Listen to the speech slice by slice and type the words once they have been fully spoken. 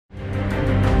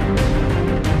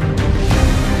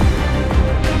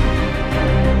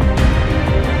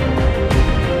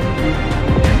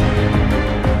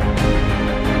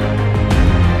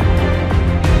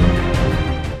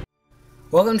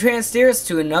Welcome Transsteers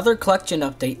to another collection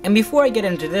update, and before I get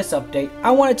into this update,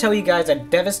 I want to tell you guys that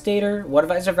Devastator, What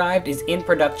Have I Survived is in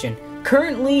production.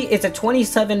 Currently, it's a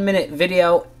 27-minute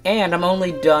video, and I'm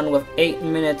only done with 8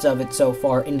 minutes of it so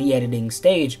far in the editing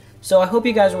stage. So I hope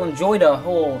you guys will enjoy the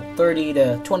whole 30 to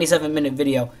 27-minute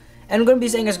video. And I'm going to be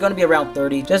saying it's going to be around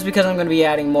 30, just because I'm going to be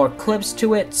adding more clips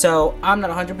to it, so I'm not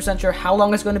 100% sure how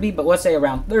long it's going to be, but let's say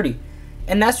around 30.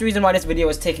 And that's the reason why this video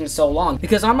is taking so long,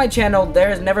 because on my channel there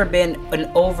has never been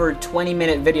an over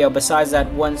 20-minute video besides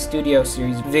that one Studio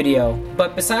Series video.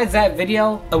 But besides that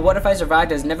video, a What If I Survived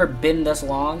has never been this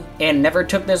long and never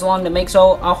took this long to make,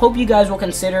 so I hope you guys will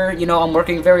consider, I'm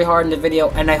working very hard in the video,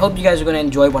 and I hope you guys are going to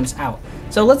enjoy when it's out.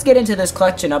 So let's get into this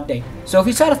collection update. So if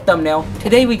you saw the thumbnail,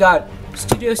 today we got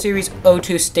Studio Series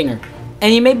 02 Stinger.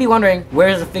 And you may be wondering,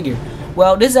 where's the figure?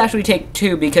 Well, this is actually take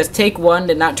 2 because take 1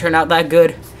 did not turn out that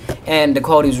good. And the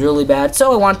quality is really bad,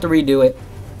 so I wanted to redo it.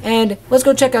 And let's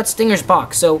go check out Stinger's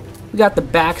box. So we got the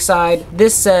back side.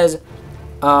 This says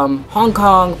Hong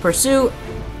Kong Pursuit.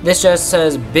 This just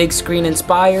says big screen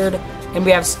inspired. And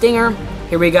we have Stinger.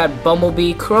 Here we got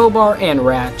Bumblebee, Crowbar, and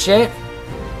Ratchet.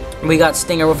 We got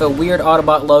Stinger with a weird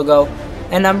Autobot logo.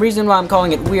 And the reason why I'm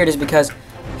calling it weird is because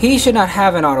he should not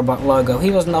have an Autobot logo.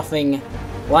 He was nothing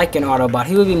like an Autobot.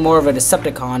 He would be more of a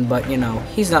Decepticon, but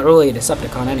he's not really a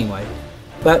Decepticon anyway.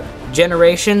 But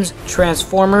Generations,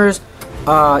 Transformers,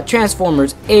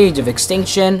 Transformers Age of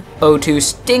Extinction, 02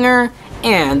 Stinger,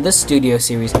 and the Studio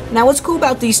Series. Now what's cool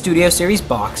about these Studio Series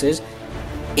boxes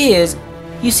is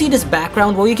you see this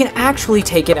background, well you can actually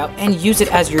take it out and use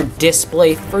it as your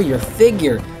display for your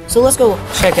figure. So let's go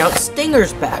check out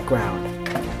Stinger's background.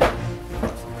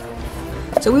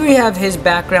 So we already have his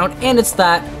background, and it's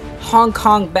that Hong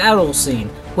Kong battle scene,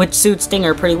 which suits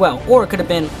Stinger pretty well. Or it could have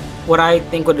been, what I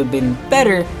think would have been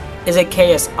better is a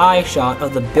KSI shot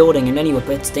of the building, and then you would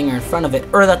put Stinger in front of it,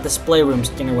 or that display room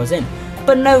Stinger was in.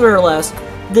 But nevertheless,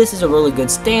 this is a really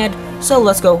good stand, so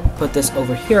let's go put this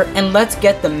over here, and let's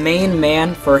get the main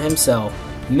man for himself,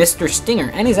 Mr.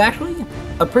 Stinger. And he's actually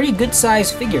a pretty good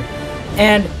size figure.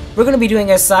 And we're going to be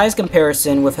doing a size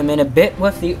comparison with him in a bit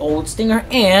with the old Stinger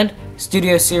and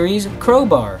Studio Series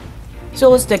Crowbar.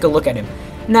 So let's take a look at him.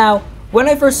 Now, when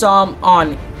I first saw him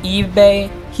on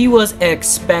eBay, he was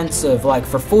expensive, like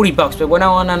for 40 bucks, but when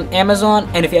I went on Amazon,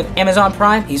 and if you have Amazon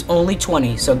Prime, he's only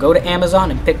 20, so go to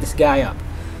Amazon and pick this guy up.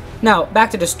 Now,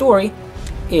 back to the story,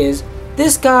 is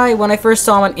this guy, when I first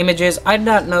saw him on images, I did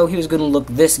not know he was going to look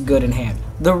this good in hand.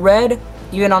 The red,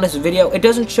 even on this video, it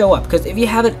doesn't show up, because if you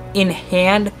have it in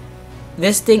hand,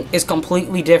 this thing is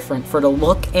completely different for the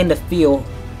look and the feel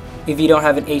if you don't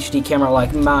have an HD camera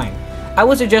like mine. I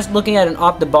would suggest looking at an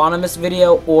Optibonomus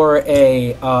video or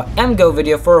a MGO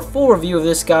video for a full review of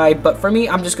this guy, but for me,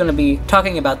 I'm just going to be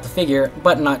talking about the figure,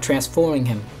 but not transforming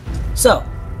him. So,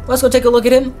 let's go take a look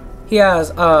at him. He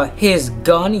has his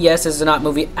gun. Yes, this is not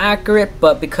movie accurate,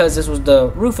 but because this was the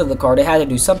roof of the car, they had to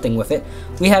do something with it.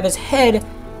 We have his head,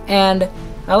 and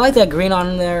I like that green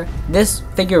on there. This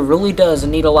figure really does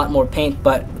need a lot more paint,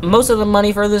 but most of the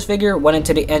money for this figure went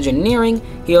into the engineering.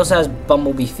 He also has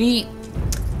Bumblebee feet.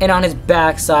 And on his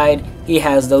backside, he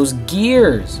has those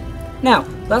gears. Now,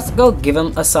 let's go give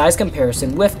him a size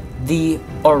comparison with the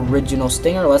original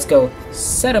Stinger. Let's go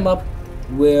set him up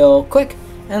real quick.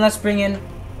 And let's bring in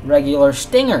regular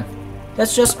Stinger.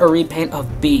 That's just a repaint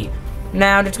of B.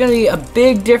 Now, there's going to be a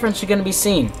big difference you're going to be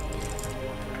seeing.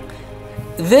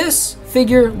 This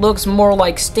figure looks more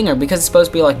like Stinger because it's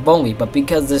supposed to be like Bumblebee, but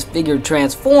because this figure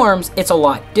transforms, it's a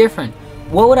lot different.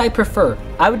 What would I prefer?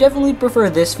 I would definitely prefer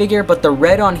this figure, but the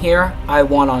red on here, I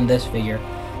want on this figure.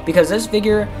 Because this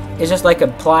figure is just like a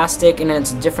plastic, and then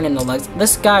it's different in the legs.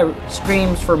 This guy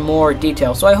screams for more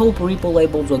detail, so I hope Repo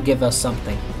Labels will give us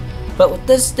something. But with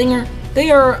this Stinger,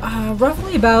 they are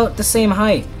roughly about the same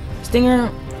height.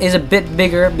 Stinger is a bit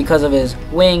bigger because of his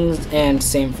wings, and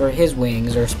same for his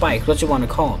wings, or spikes, what you want to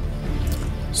call them.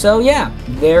 So yeah,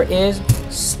 there is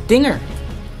Stinger.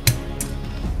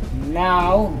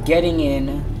 Now, getting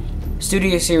in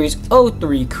Studio Series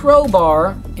 03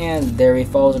 Crowbar, and there he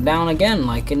falls down again,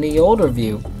 like in the older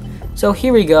view. So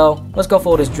here we go. Let's go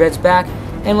fold his dreads back,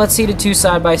 and let's see the two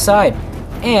side by side.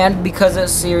 And because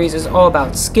this series is all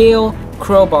about scale,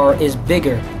 Crowbar is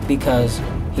bigger because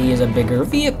he is a bigger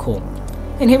vehicle.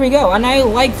 And here we go, and I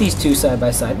like these two side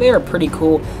by side. They are pretty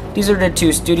cool. These are the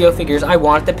two studio figures I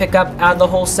wanted to pick up out of the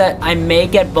whole set. I may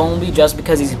get Bumblebee just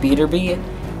because he's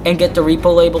Beaterbee, and get the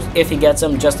Repo Labels if he gets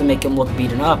them, just to make him look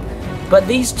beaten up. But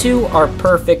these two are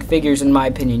perfect figures in my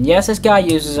opinion. Yes, this guy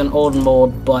uses an old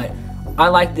mold, but I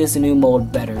like this new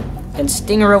mold better. And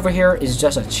Stinger over here is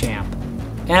just a champ.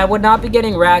 And I would not be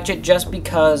getting Ratchet just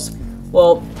because,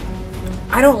 well,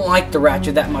 I don't like the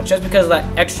Ratchet that much just because of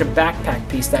that extra backpack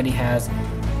piece that he has.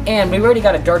 And we already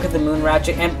got a Dark of the Moon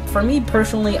Ratchet, and for me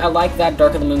personally, I like that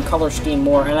Dark of the Moon color scheme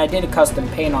more, and I did a custom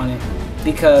paint on it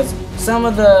because some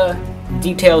of the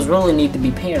details really need to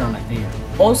be painted on it here.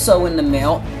 Also in the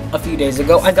mail, a few days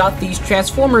ago, I got these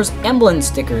Transformers emblem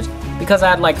stickers because I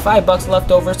had like $5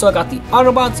 left over, so I got the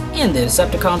Autobots and the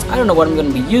Decepticons. I don't know what I'm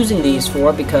going to be using these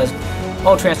for because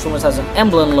all Transformers has an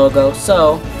emblem logo,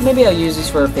 so maybe I'll use these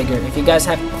for a figure. If you guys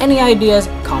have any ideas,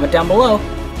 comment down below.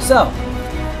 So,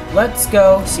 let's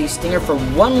go see Stinger for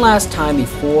one last time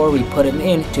before we put him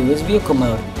into his vehicle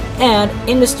mode. And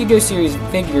in the Studio Series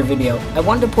figure video, I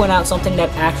wanted to point out something that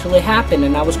actually happened,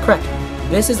 and I was correct.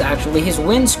 This is actually his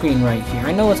windscreen right here.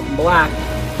 I know it's black,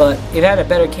 but if it had a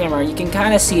better camera, you can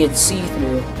kind of see it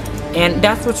see-through. And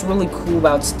that's what's really cool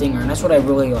about Stinger, and that's what I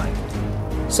really like.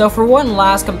 So for one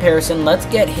last comparison, let's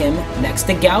get him next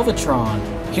to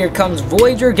Galvatron. Here comes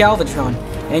Voyager Galvatron,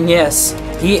 and yes,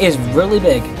 he is really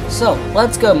big. So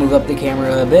let's go move up the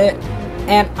camera a bit.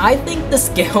 And I think the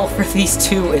scale for these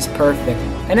two is perfect.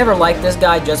 I never liked this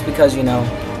guy just because, you know,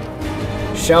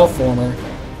 shell former.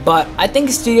 But I think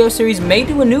Studio Series may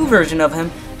do a new version of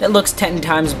him that looks 10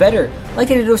 times better, like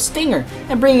they did with Stinger.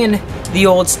 And bring in the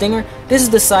old Stinger. This is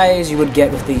the size you would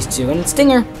get with these two. And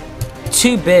Stinger,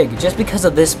 too big just because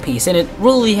of this piece. And it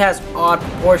really has odd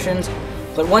proportions.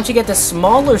 But once you get the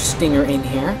smaller Stinger in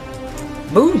here,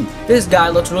 boom, this guy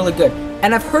looks really good.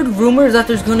 And I've heard rumors that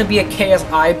there's going to be a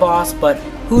KSI boss, but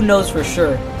who knows for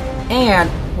sure. And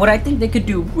what I think they could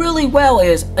do really well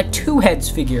is a two heads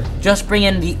figure. Just bring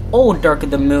in the old Dark of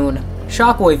the Moon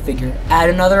Shockwave figure, add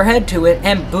another head to it,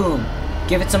 and boom.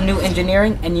 Give it some new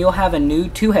engineering, and you'll have a new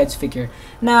two heads figure.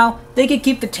 Now, they could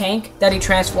keep the tank that he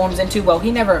transforms into. Well,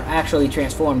 he never actually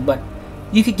transformed, but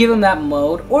you could give him that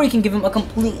mode, or you can give him a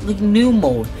completely new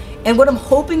mold. And what I'm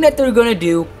hoping that they're going to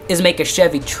do is make a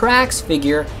Chevy Trax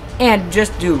figure and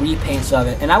just do repaints of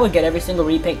it. And I would get every single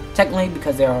repaint, technically,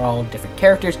 because they are all different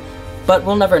characters, but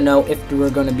we'll never know if we're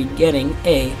going to be getting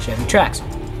a Chevy Trax.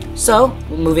 So,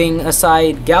 moving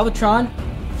aside Galvatron,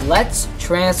 let's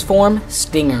transform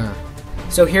Stinger.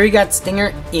 So here we got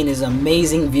Stinger in his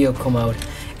amazing vehicle mode.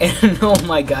 And oh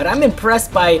my god, I'm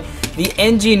impressed by the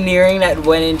engineering that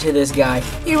went into this guy.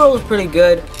 He rolls pretty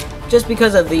good. Just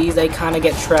because of these, they kind of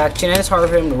get traction, and it's hard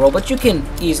for him to roll, but you can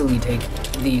easily take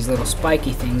these little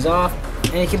spiky things off,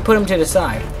 and you can put them to the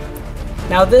side.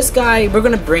 Now this guy, we're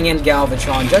going to bring in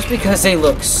Galvatron, just because they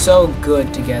look so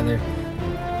good together.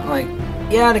 Like,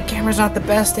 yeah, the camera's not the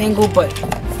best angle, but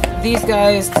these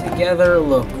guys together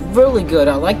look really good.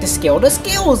 I like the scale. The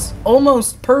scale is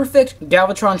almost perfect.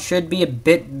 Galvatron should be a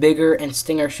bit bigger, and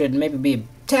Stinger should maybe be a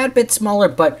tad bit smaller,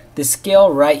 but the scale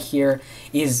right here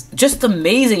is just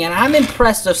amazing, and I'm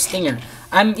impressed with Stinger.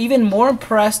 I'm even more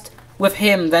impressed with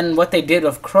him than what they did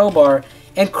with Crowbar.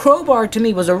 And Crowbar to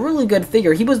me was a really good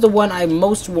figure. He was the one I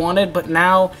most wanted, but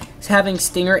now having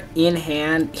Stinger in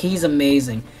hand, he's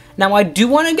amazing. Now I do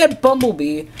want to get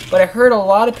Bumblebee, but I heard a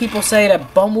lot of people say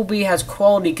that Bumblebee has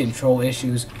quality control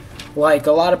issues, like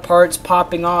a lot of parts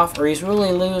popping off, or he's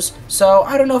really loose. So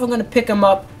I don't know if I'm going to pick him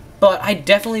up, but I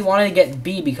definitely wanted to get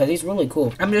B because he's really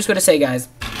cool. I'm just going to say, guys,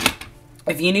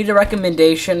 if you need a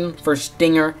recommendation for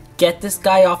Stinger, get this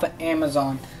guy off of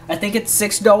Amazon. I think it's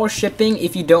 $6 shipping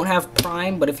if you don't have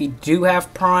Prime, but if you do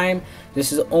have Prime,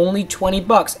 this is only 20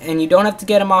 bucks, and you don't have to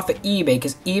get him off of eBay,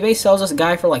 because eBay sells this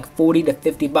guy for like 40 to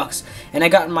 50 bucks, and I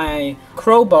got my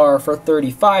Crowbar for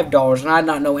 $35, and I did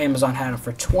not know Amazon had it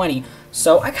for 20,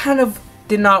 so I kind of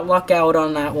did not luck out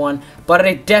on that one, but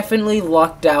I definitely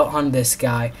lucked out on this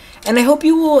guy. And I hope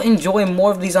you will enjoy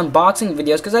more of these unboxing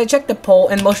videos, because I checked the poll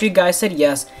and most of you guys said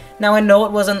yes. Now I know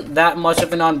it wasn't that much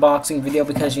of an unboxing video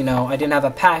because, you know, I didn't have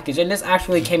a package, and this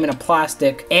actually came in a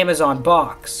plastic Amazon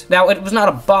box. Now it was not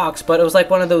a box, but it was like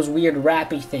one of those weird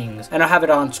wrappy things, and I'll have it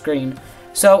on screen.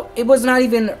 So it was not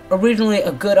even originally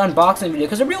a good unboxing video,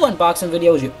 because a real unboxing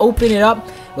video is you open it up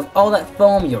with all that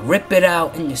foam, you rip it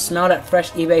out, and you smell that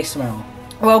fresh eBay smell.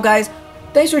 Well guys,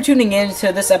 thanks for tuning in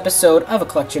to this episode of A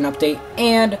Collection Update,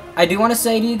 and I do want to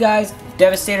say to you guys,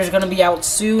 Devastator is going to be out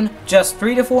soon, just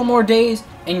 3 to 4 more days,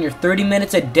 and your 30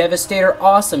 minutes of Devastator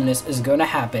awesomeness is going to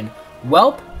happen.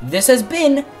 Welp, this has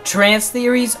been Trance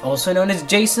Theories, also known as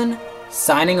Jason,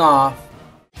 signing off.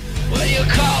 Well, you're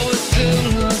caught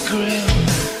within the grip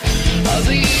of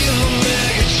the evil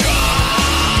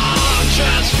Megatron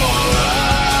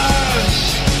Transformers,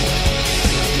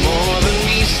 more than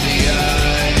meets the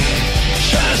eye.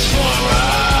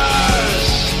 Transformers,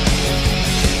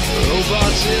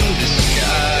 robots in disguise.